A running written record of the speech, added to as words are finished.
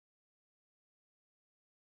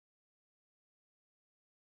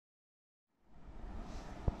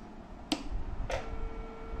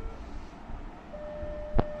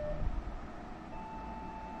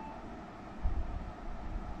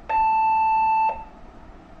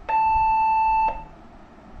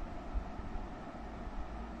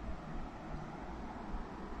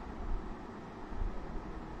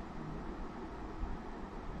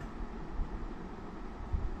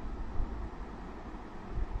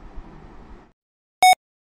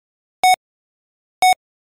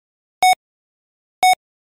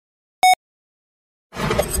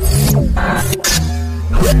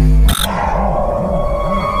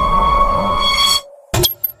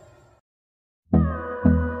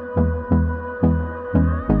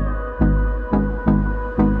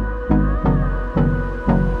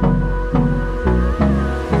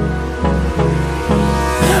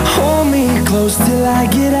close till I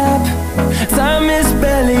get up. Time is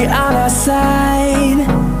barely on our side.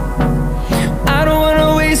 I don't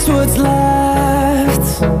wanna waste what's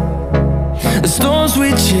left. The storms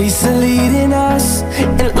we chase are leading us,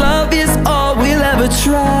 and love is all we'll ever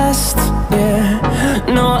trust. Yeah,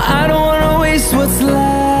 no, I don't wanna waste what's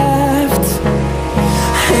left.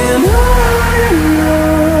 And on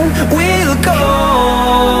we'll go,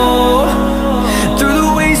 through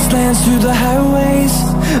the wastelands, through the highways,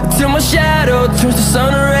 till my shadow turns to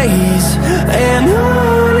sun rays. And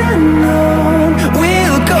on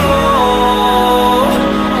we'll go,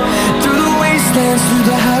 through the wastelands, through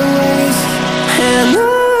the highways, and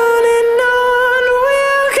on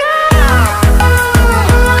we'll go.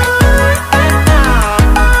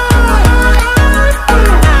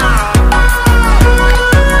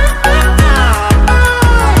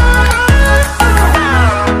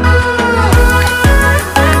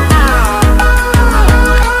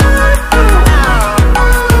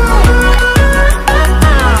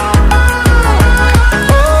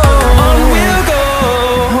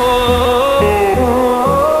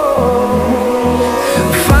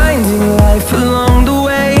 Along the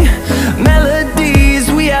way, melodies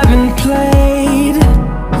we haven't played.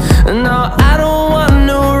 No, I don't want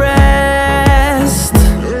no rest.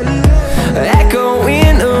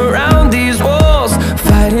 Echoing around these walls,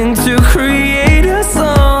 fighting to create a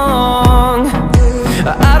song.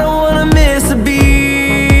 I don't wanna miss a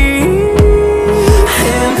beat.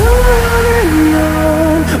 And on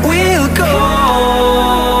we'll go,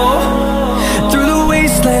 through the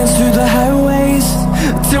wastelands, through the highways,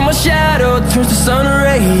 till my shadow turns to sun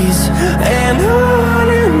rays. And on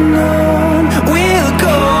we'll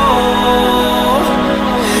go,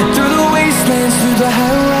 through the wastelands, through the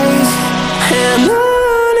highways, and on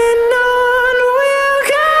we'll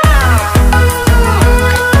go.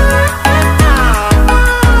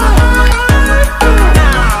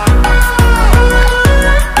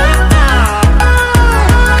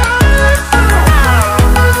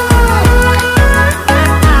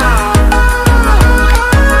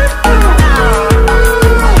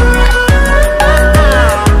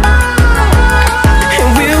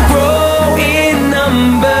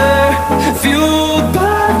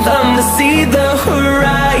 See the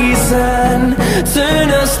horizon, turn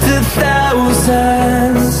us to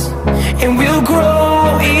thousands, and we'll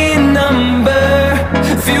grow in number,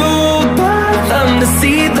 fueled by them to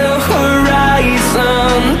see the